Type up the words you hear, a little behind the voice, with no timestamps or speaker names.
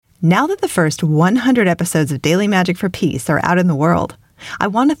Now that the first 100 episodes of Daily Magic for Peace are out in the world, I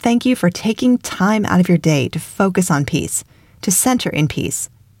want to thank you for taking time out of your day to focus on peace, to center in peace.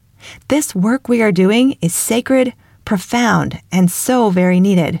 This work we are doing is sacred, profound, and so very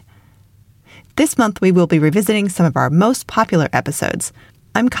needed. This month we will be revisiting some of our most popular episodes.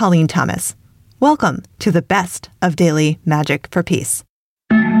 I'm Colleen Thomas. Welcome to the best of Daily Magic for Peace.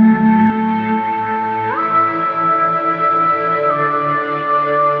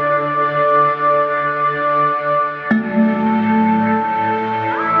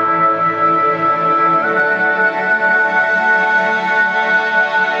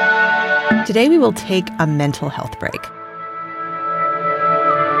 Today we will take a mental health break.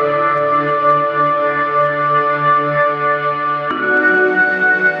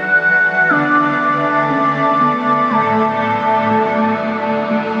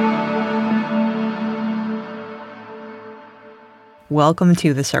 Welcome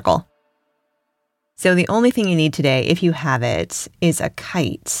to the circle. So the only thing you need today, if you have it, is a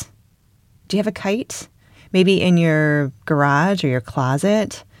kite. Do you have a kite? Maybe in your garage or your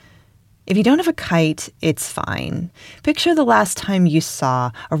closet? If you don't have a kite, it's fine. Picture the last time you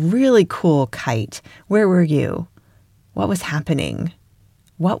saw a really cool kite. Where were you? What was happening?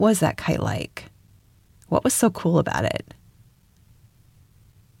 What was that kite like? What was so cool about it?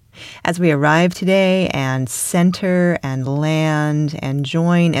 As we arrive today and center and land and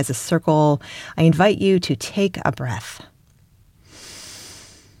join as a circle, I invite you to take a breath.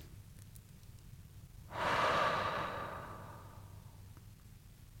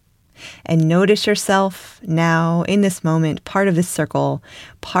 And notice yourself now in this moment, part of this circle,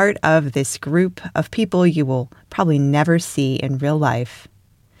 part of this group of people you will probably never see in real life.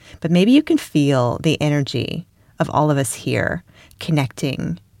 But maybe you can feel the energy of all of us here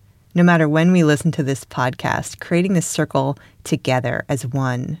connecting. No matter when we listen to this podcast, creating this circle together as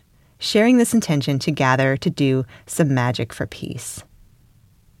one, sharing this intention to gather to do some magic for peace.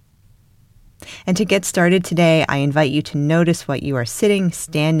 And to get started today, I invite you to notice what you are sitting,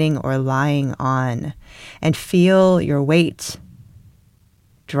 standing, or lying on, and feel your weight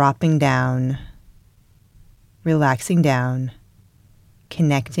dropping down, relaxing down,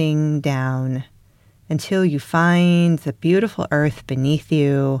 connecting down, until you find the beautiful earth beneath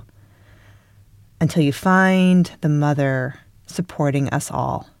you, until you find the Mother supporting us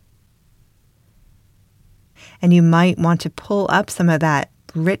all. And you might want to pull up some of that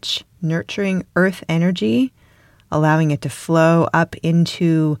rich, nurturing earth energy, allowing it to flow up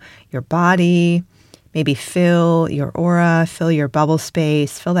into your body, maybe fill your aura, fill your bubble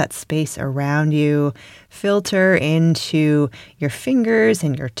space, fill that space around you, filter into your fingers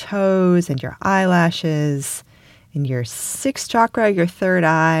and your toes and your eyelashes and your sixth chakra, your third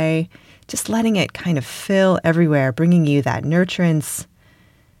eye, just letting it kind of fill everywhere, bringing you that nurturance,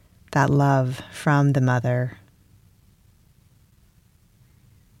 that love from the Mother.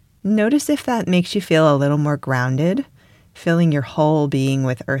 Notice if that makes you feel a little more grounded, filling your whole being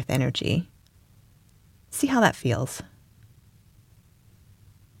with earth energy. See how that feels.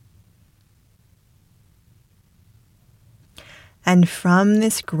 And from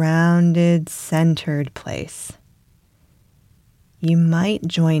this grounded, centered place, you might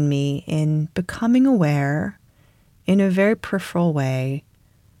join me in becoming aware in a very peripheral way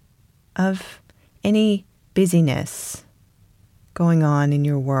of any busyness going on in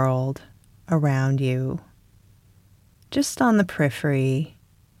your world around you, just on the periphery.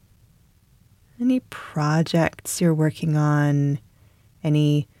 Any projects you're working on,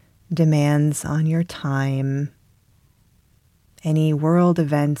 any demands on your time, any world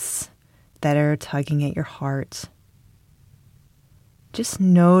events that are tugging at your heart. Just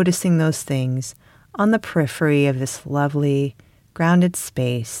noticing those things on the periphery of this lovely, grounded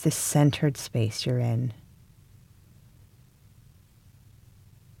space, this centered space you're in.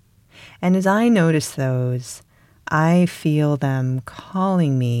 And as I notice those, I feel them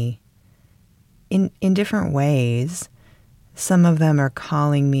calling me in different ways. Some of them are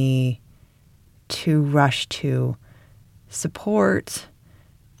calling me to rush to support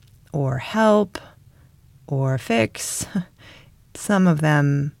or help or fix. Some of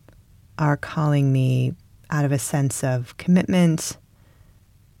them are calling me out of a sense of commitment,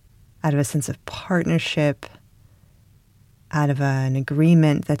 out of a sense of partnership, out of an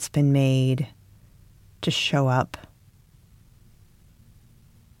agreement that's been made to show up.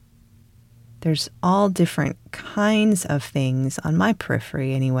 There's all different kinds of things on my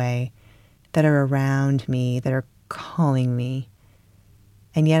periphery anyway that are around me, that are calling me.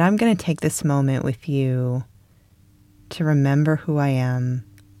 And yet I'm going to take this moment with you to remember who I am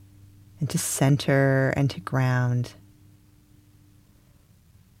and to center and to ground.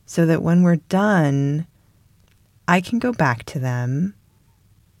 so that when we're done, I can go back to them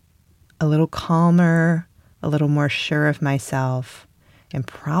a little calmer, a little more sure of myself, and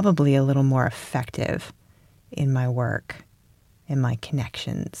probably a little more effective in my work and my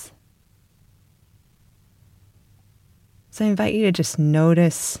connections. So I invite you to just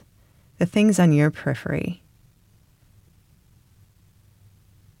notice the things on your periphery.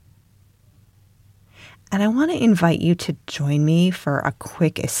 And I want to invite you to join me for a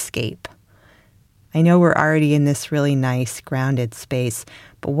quick escape. I know we're already in this really nice, grounded space,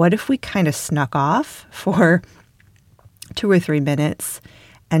 but what if we kind of snuck off for 2 or 3 minutes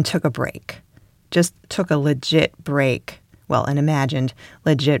and took a break? Just took a legit break, well, an imagined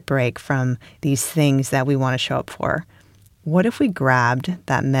legit break from these things that we want to show up for. What if we grabbed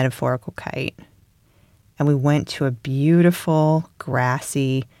that metaphorical kite and we went to a beautiful,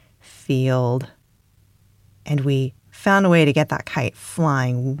 grassy field and we found a way to get that kite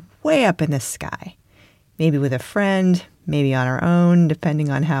flying way up in the sky, maybe with a friend, maybe on our own,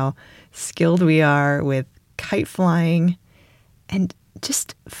 depending on how skilled we are with kite flying. And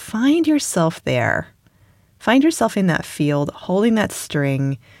just find yourself there. Find yourself in that field, holding that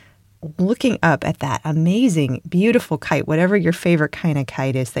string, looking up at that amazing, beautiful kite, whatever your favorite kind of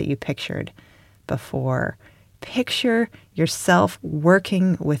kite is that you pictured before. Picture yourself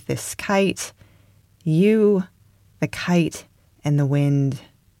working with this kite, you, the kite, and the wind,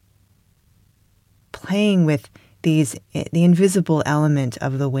 playing with the invisible element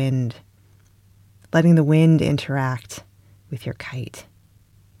of the wind, letting the wind interact with your kite.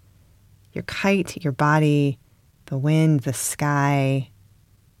 Your kite, your body, the wind, the sky.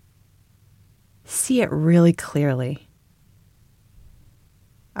 See it really clearly.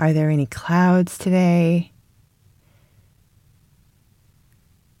 Are there any clouds today?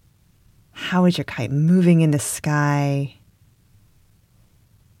 How is your kite moving in the sky?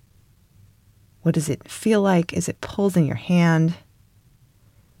 What does it feel like as it pulls in your hand?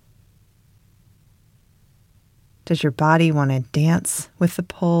 Does your body want to dance with the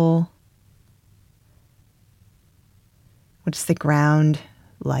pull? What is the ground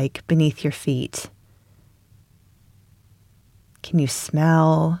like beneath your feet? Can you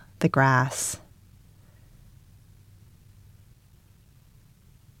smell the grass?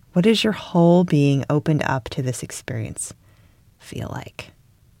 What does your whole being opened up to this experience feel like?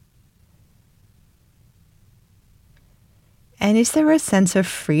 And is there a sense of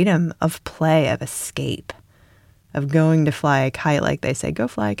freedom, of play, of escape, of going to fly a kite, like they say, go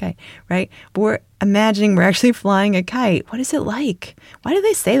fly a kite, right? But we're imagining we're actually flying a kite. What is it like? Why do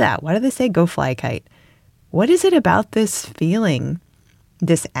they say that? Why do they say go fly a kite? What is it about this feeling,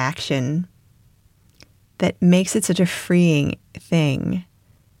 this action, that makes it such a freeing thing?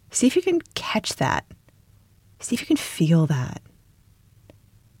 See if you can catch that. See if you can feel that.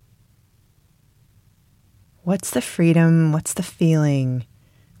 What's the freedom? What's the feeling?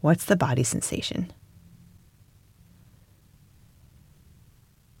 What's the body sensation?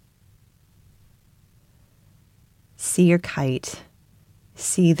 See your kite.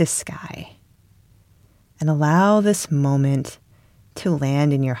 See the sky. And allow this moment to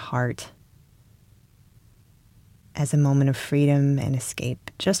land in your heart as a moment of freedom and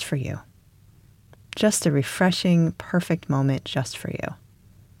escape just for you. Just a refreshing, perfect moment just for you.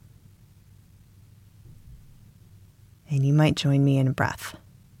 And you might join me in a breath.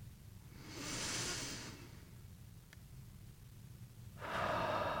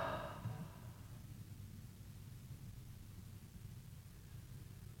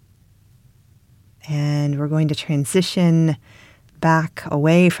 And we're going to transition back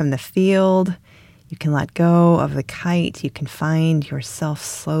away from the field. You can let go of the kite. You can find yourself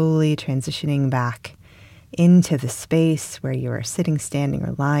slowly transitioning back into the space where you are sitting, standing,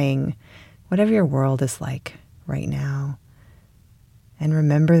 or lying, whatever your world is like right now. And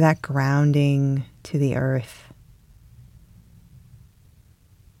remember that grounding to the earth.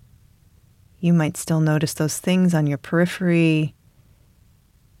 You might still notice those things on your periphery,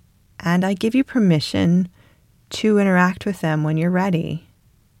 and I give you permission to interact with them when you're ready.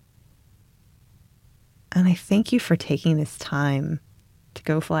 And I thank you for taking this time to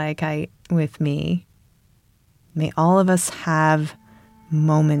go fly a kite with me. May all of us have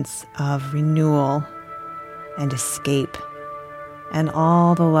moments of renewal and escape and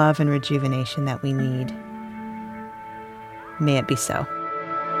all the love and rejuvenation that we need. May it be so.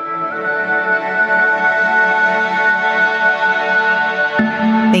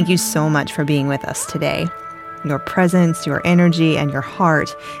 Thank you so much for being with us today. Your presence, your energy, and your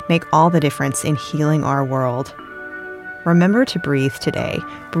heart make all the difference in healing our world. Remember to breathe today.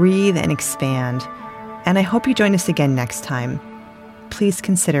 Breathe and expand. And I hope you join us again next time. please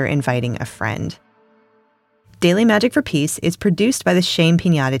consider inviting a friend. Daily Magic for Peace is produced by the Shame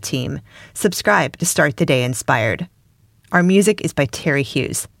Pinata team. Subscribe to start the day inspired. Our music is by Terry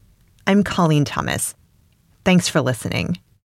Hughes. I'm Colleen Thomas. Thanks for listening.